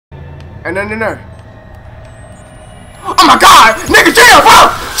And then in there. Oh my god! Nigga, chill, bro!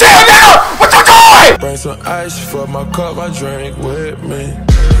 Chill now! What you doing? Bring some ice for my cup, my drink with me.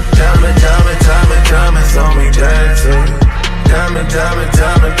 Diamond, diamonds on me dancing.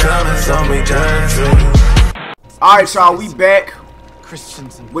 Diamonds on me dancing. Alright, y'all, we back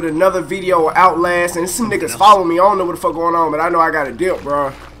with another video of Outlast. And some niggas follow me. I don't know what the fuck going on, but I know I got a dip,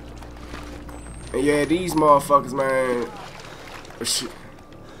 bro. And yeah, these motherfuckers, man.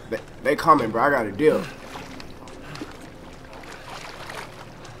 They coming, bro. I got a dip.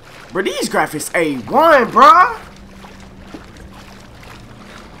 Bro, these graphics A1, bro.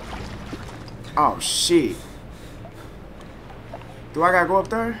 Oh, shit. Do I gotta go up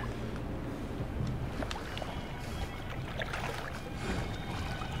there?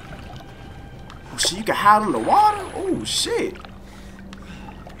 Oh, shit, you can hide in the water? Oh, shit.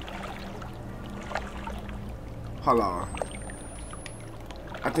 Hold on.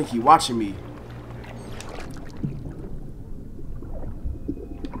 I think he watching me.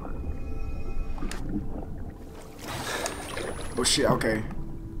 Oh shit, okay.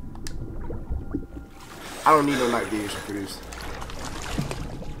 I don't need no night vision for this.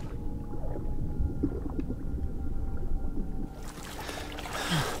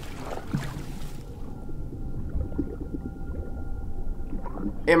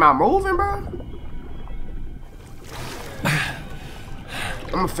 Am I moving, bro?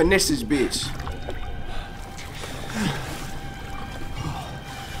 I'm gonna finish this bitch.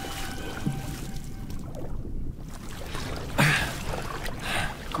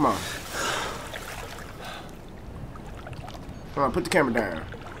 Come on. Come on, put the camera down.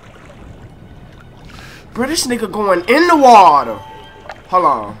 Bro, this nigga going in the water. Hold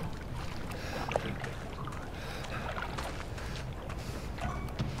on.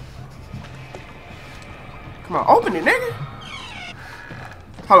 Come on, open it, nigga.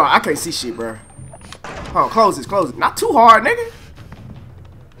 Hold on, I can't see shit, bro. Hold on, close this, close it. Not too hard, nigga.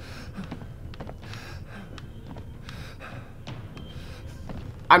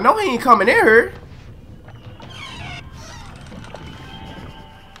 I know he ain't coming in here.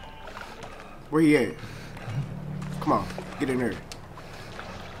 Where he at? Come on, get in here.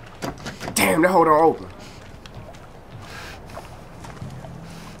 Damn, that hole don't open.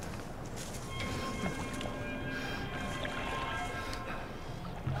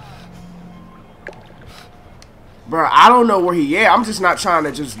 Bro, I don't know where he at. I'm just not trying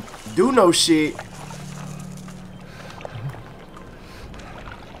to just do no shit.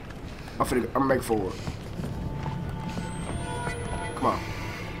 I'm gonna make forward. Come on.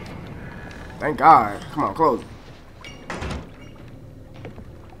 Thank God. Come on, close it.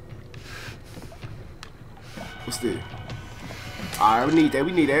 What's this? Alright, we need that.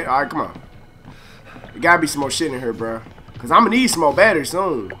 We need that. Alright, come on. There gotta be some more shit in here, bro. Cause I'm gonna need some more batteries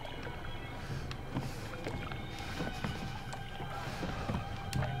soon.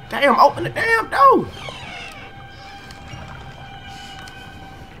 Damn, open the damn door.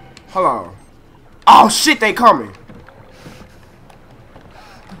 Hold on. Oh shit, they coming.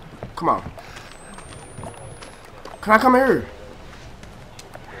 Come on. Can I come here?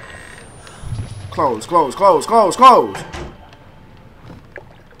 Close, close, close, close, close.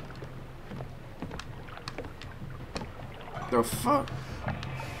 The fuck?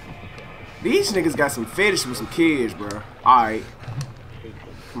 These niggas got some fetish with some kids, bro. Alright.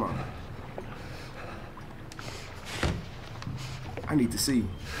 Come on. I need to see.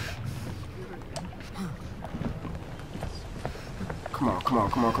 Come on, come on,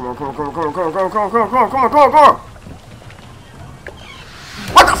 come on, come on, come on, come on, come on, come on, come on, come on, come on, come on, come on, come on.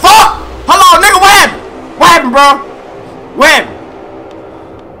 What the fuck? Hold on, nigga, what happened? What happened, bro? What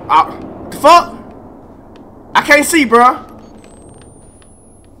happened? The fuck? I can't see, bro.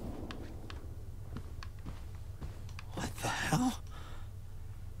 What the hell?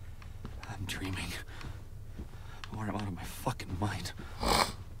 I'm dreaming. Or I'm out of my fucking mind.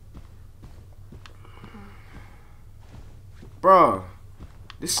 Bro,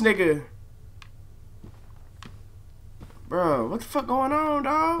 this nigga. Bro, what the fuck going on,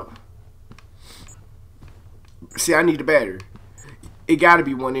 dog? See, I need the battery. It gotta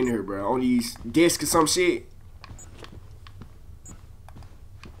be one in here, bro. On these discs or some shit.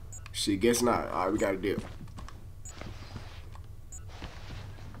 Shit, guess not. Alright, we got a deal.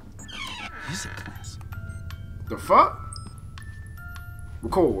 Music class. The fuck?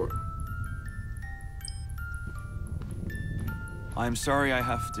 Record. I'm sorry I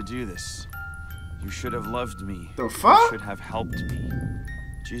have to do this. You should have loved me. The fuck? You should have helped me.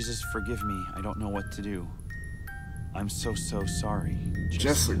 Jesus, forgive me. I don't know what to do. I'm so sorry.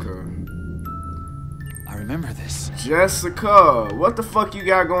 Jessica. I remember this. Jessica, what the fuck you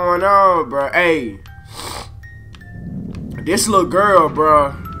got going on, bro? Hey, this little girl,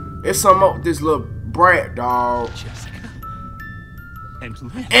 bro. It's something up with this little brat, dog. Jessica. And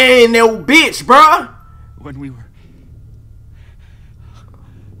Lynn. And that bitch, bro. When we were...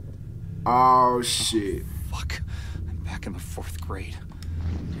 Oh, shit. Fuck. I'm back in the 4th grade.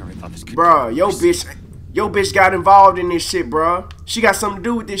 Never thought this could Bro, be yo worse. bitch got involved in this shit, bro. She got something to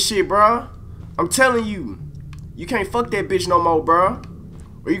do with this shit, bro. I'm telling you. You can't fuck that bitch no more, bro.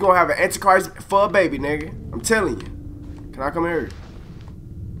 Or you gonna have an antichrist for a baby, nigga. I'm telling you. Can I come here?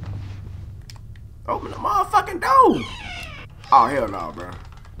 Open the motherfucking door. Oh, hell no, bro.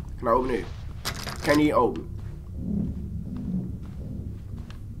 Can I open it? Can't even open.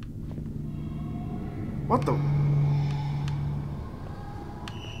 What the?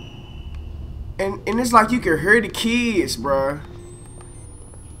 And it's like you can hear the kids, bruh.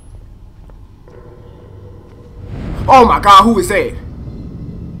 Oh my god, who is that?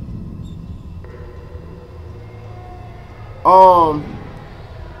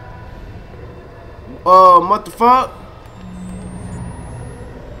 What the fuck?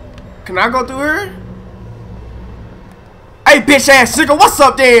 Can I go through here? Hey, bitch ass nigga, what's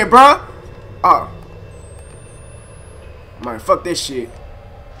up there, bruh? Oh. Man, fuck this shit.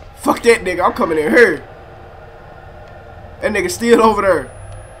 Fuck that nigga, I'm coming in here. That nigga still over there.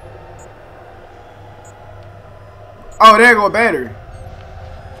 Oh, there go a battery.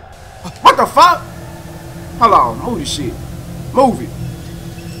 What the fuck? Hold on, move this shit. Move it.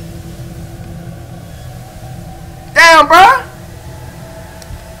 Damn, bruh.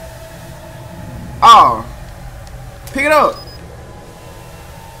 Oh. Pick it up.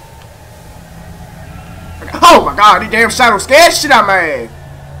 Oh my god, these damn shadows scared shit out of my ass.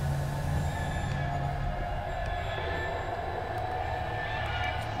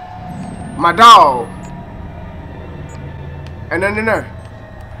 My dog. And then in there.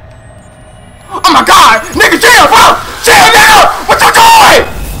 Oh my god! Nigga, chill, bro! Chill, nigga! What you doing?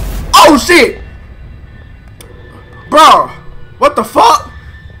 Oh shit! Bro, what the fuck?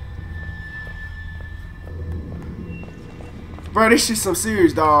 Bro, this shit's some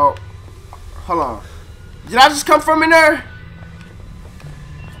serious, dog. Hold on. Did I just come from in there?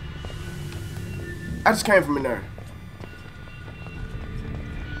 I just came from in there.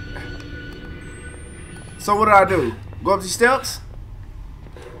 So what did I do? Go up these steps?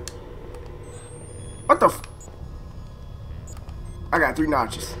 What the f... I got 3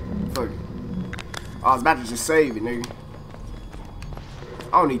 notches. Fuck it. I was about to just save it, nigga.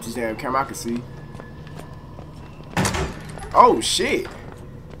 I don't need this damn camera, I can see. Oh shit.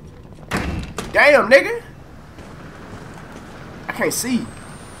 Damn, nigga. I can't see.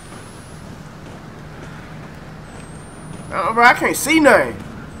 Bro, I can't see nothing.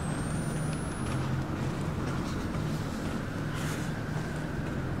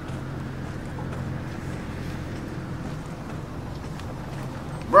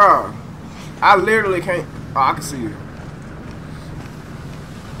 Bro, I literally can't. Oh, I can see it.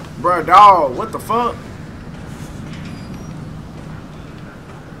 Bro, dog, what the fuck?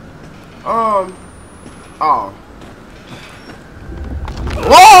 Oh.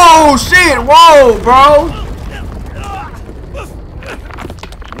 Whoa, shit, whoa, bro.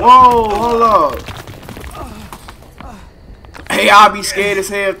 Whoa, hold up. Hey, I'll be scared as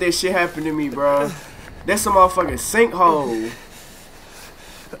hell if that shit happened to me, bro. That's a motherfucking sinkhole.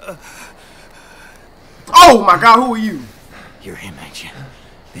 Oh my god, who are you? You're him, ain't you?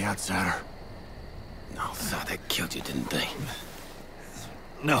 The outsider. No, thought they killed you, didn't they?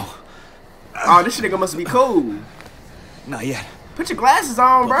 No. Oh, this nigga must be cool. Not yet. Put your glasses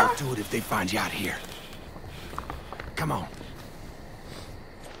on, bro. They'll do it if they find you out here. Come on.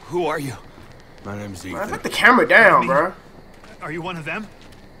 Who are you? My name's Man, Ethan. put the camera down, bro. Are you one of them?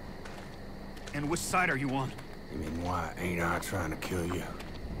 And which side are you on? You mean why ain't I trying to kill you?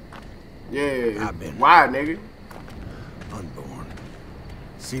 Yeah. I've been Why, nigga? unborn.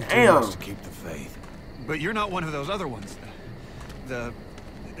 See too Damn. much to keep the faith. But you're not one of those other ones. The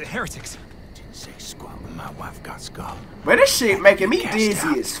heretics. Didn't say squat when my wife got skull. But this shit making me Cast dizzy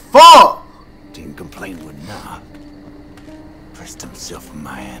out. as fuck. Didn't complain when nah. Pressed himself on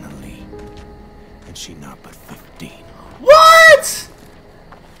my Anna Lee. And she not but 15. What?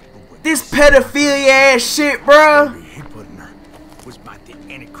 This pedophilia ass shit, bro. Every he put in her was about the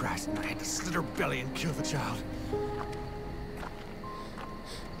Antichrist, and I had to slit her belly and kill the child.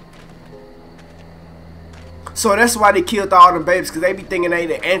 So that's why they killed all them babies, because they be thinking they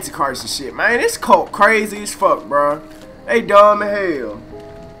the Antichrist and shit. Man, this cult crazy as fuck, bro. They dumb as hell.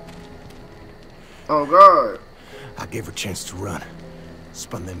 Oh, God. I gave her a chance to run.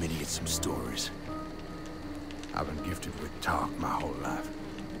 Spun them idiots some stories. I've been gifted with talk my whole life.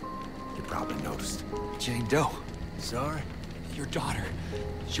 You probably noticed. Jane Doe. Sorry? Your daughter.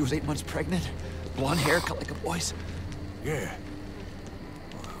 She was 8 months pregnant. Blonde hair, cut like a boy's. Yeah.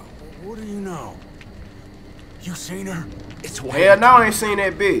 What do you know? You seen her? It's wild. Hell no, I ain't seen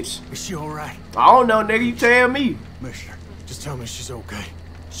that bitch. Is she alright? I don't know, nigga. You tell me. Mister, just tell me she's okay.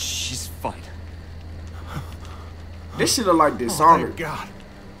 She's fine. This shit look like Oh, Dishonored. thank God.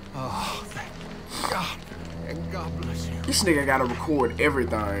 Oh, thank God. And God bless you. This nigga gotta record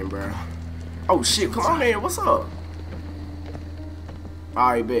everything, bro. Oh shit, come on in. What's up?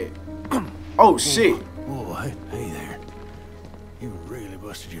 Alright, bet. Oh shit. Oh, hey there. You really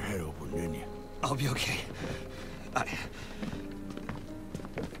busted your head open, didn't you? I'll be okay.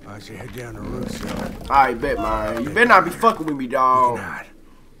 Why'd you head down the road, sir? Alright, bet, man. You better not be fucking with me, dog. Not.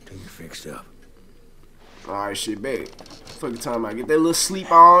 Till you're fixed up. Alright, shit, bet. Fucking time I get that little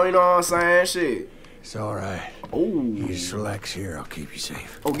sleep on, you know what I'm saying? Shit. It's alright. Oh. You just relax here, I'll keep you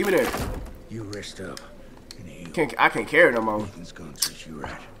safe. Oh, give me that. You rest up and heal. I can't carry no more. Nothing's gonna treat you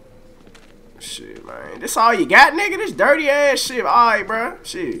right. Shit, man. This all you got, nigga? This dirty ass shit. Alright, bro.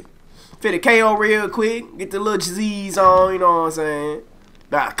 Shit. Fit a KO real quick. Get the little Z's on, you know what I'm saying?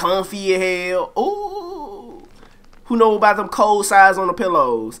 Got comfy as hell. Ooh. Who know about them cold sides on the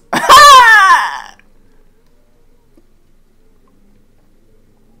pillows?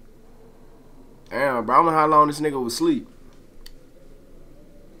 Damn, bro. I don't know how long this nigga was asleep.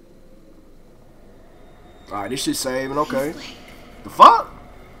 Alright, this shit saving. Okay. The fuck?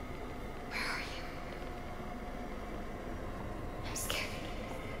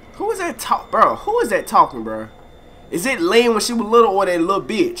 Who is that bro? Who is that talking, bro? Is it Lynn when she was little or that little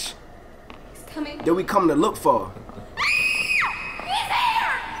bitch He's coming. that we come to look for? He's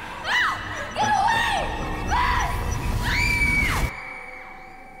here! No!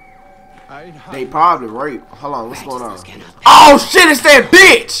 Get away! They probably raped. Hold on, what's going on? Oh shit, it's that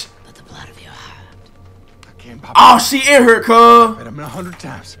bitch! But the blood of your heart. I can't pop Oh, she in her, cuz. Bet him 100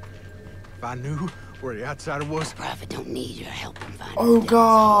 times. If I knew where the outsider was. Prophet don't need your help in finding Oh, the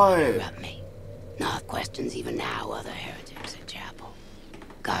God. devils who interrupt me. Not questions even now other heretics at chapel.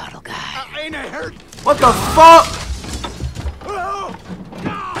 God will guide. Ain't I hurt? What the fuck?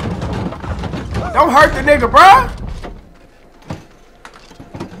 Don't hurt the nigga, bruh.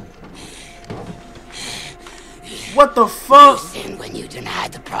 What the You fuck? sinned when you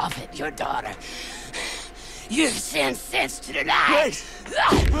denied the prophet, your daughter. You've sinned since to deny.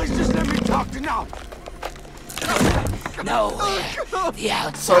 Please just let me talk to now. No. The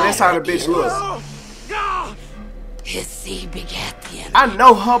outsider. So that's how the bitch looks. His seed begat the enemy. I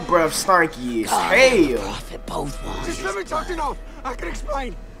know her breath stinky as God and the hell. prophet both want Just his let me talk to blood. now. I can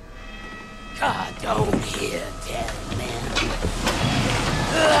explain. God don't hear dead men.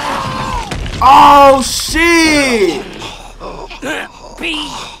 Oh shit! Be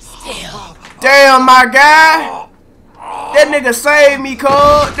still. Damn, my guy. That nigga saved me,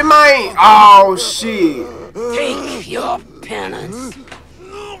 cuz. Them ain't. Oh shit. Take your penance.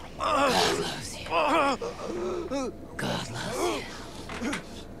 God loves you. God loves you.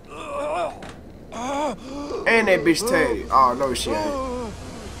 And that bitch tatted. Oh no, she ain't.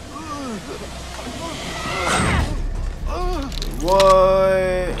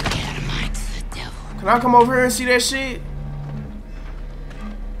 What? Adamites, the devil. Can I come over here and see that shit?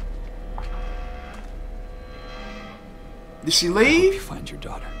 Did she leave? Find your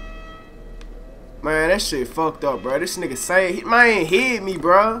daughter. Man, that shit fucked up, bro. This nigga say man hit me,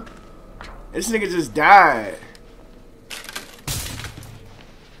 bro. This nigga just died.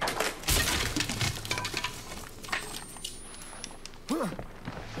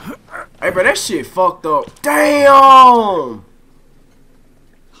 Hey, bro, that shit fucked up. Damn,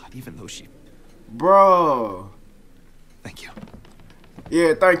 Even though she... bro. Thank you.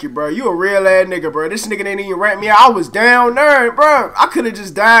 Yeah, thank you, bro. You a real ass nigga, bro. This nigga didn't even rank me out. I was down there, bro. I could have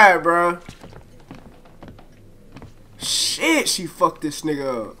just died, bro. Shit, she fucked this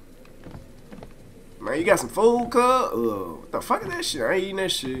nigga up. Man, you got some food, cuz? What the fuck is that shit? I ain't eating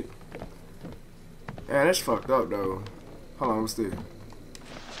that shit. Man, that's fucked up, though. Hold on, what's this?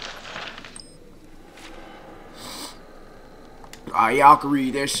 Alright, y'all can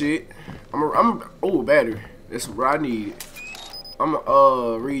read that shit. Oh, battery. That's what I need. I'm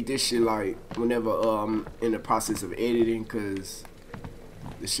read this shit like whenever I'm in the process of editing, cause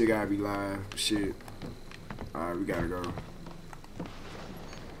this shit gotta be live. Shit. Alright, we gotta go.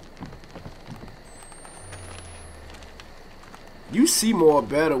 You see more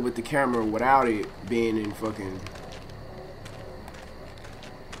better with the camera without it being in fucking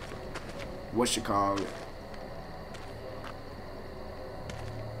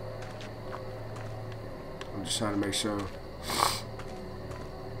I'm just trying to make sure.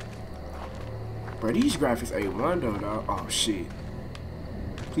 Bro, these graphics A1 though, dog. Oh shit.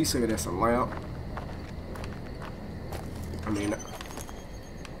 Please say that's a lamp. I mean,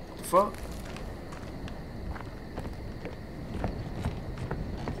 the fuck?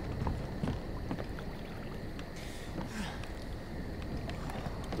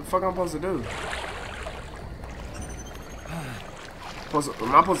 What the fuck I'm supposed to do?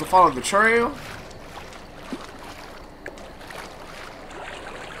 Am I supposed to follow the trail?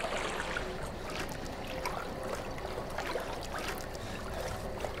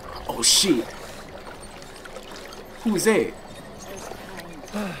 Oh shit. Who is that?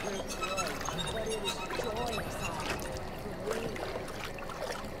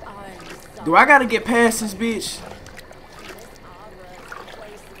 Do I gotta get past this bitch?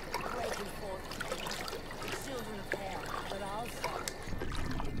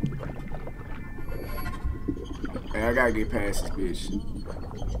 Hey, I gotta get past this bitch.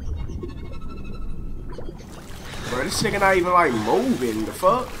 Bro, this nigga not even like moving. The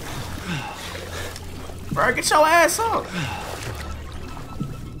fuck? Bro, get your ass up.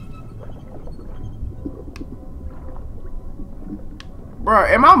 Bro,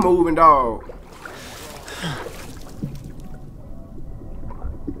 am I moving, dog?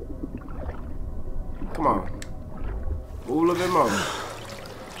 Come on. Move a little bit more.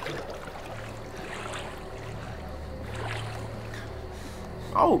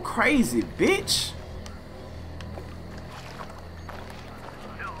 Oh, crazy, bitch.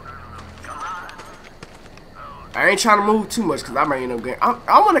 I ain't trying to move too much because I might end up getting.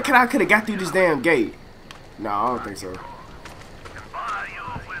 I wonder can I could have got through this damn gate. No, I don't think so.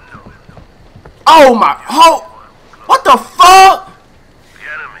 Oh my what the fuck?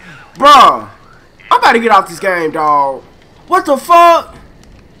 Bruh. I'm about to get off this game, dog. What the fuck?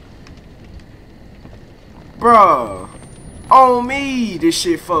 Bruh. On me, this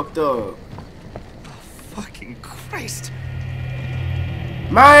shit fucked up. Fucking Christ.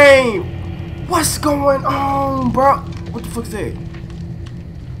 Man. What's going on, bro? What the fuck is that?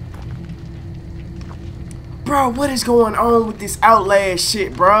 Bro, what is going on with this Outlast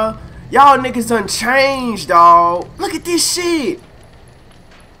shit, bro? Y'all niggas done changed, dawg. Look at this shit.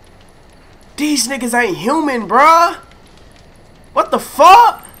 These niggas ain't human, bro. What the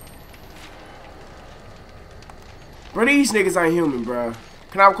fuck? Bro, these niggas ain't human, bro.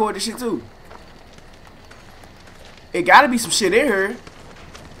 Can I record this shit too? It gotta be some shit in here.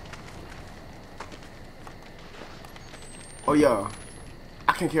 Oh, yeah.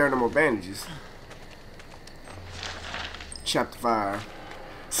 I can't carry no more bandages. Chapter 5.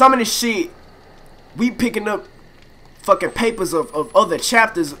 Some of this shit, we picking up fucking papers of other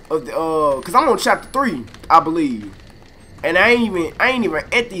chapters of the, cause I'm on chapter 3, I believe. And I ain't even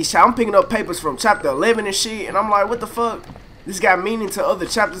at these. I'm picking up papers from chapter 11 and shit. And I'm like, what the fuck? This got meaning to other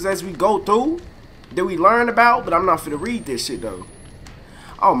chapters as we go through that we learn about. But I'm not finna read this shit though.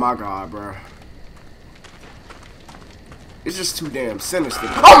 Oh my god, bro. It's just too damn sinister.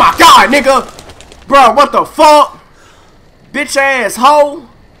 Oh my god, nigga! Bro, what the fuck? Bitch ass hoe.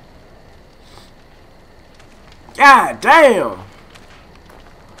 God damn.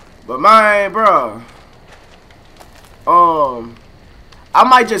 But man, bro. I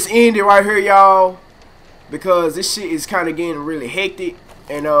might just end it right here, y'all. Because this shit is kind of getting really hectic.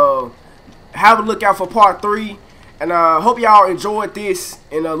 And have a look out for part 3. And hope y'all enjoyed this.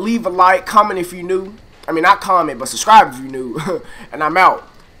 And leave a like, comment if you new. I mean, not comment, but subscribe if you new. And I'm out.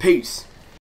 Peace.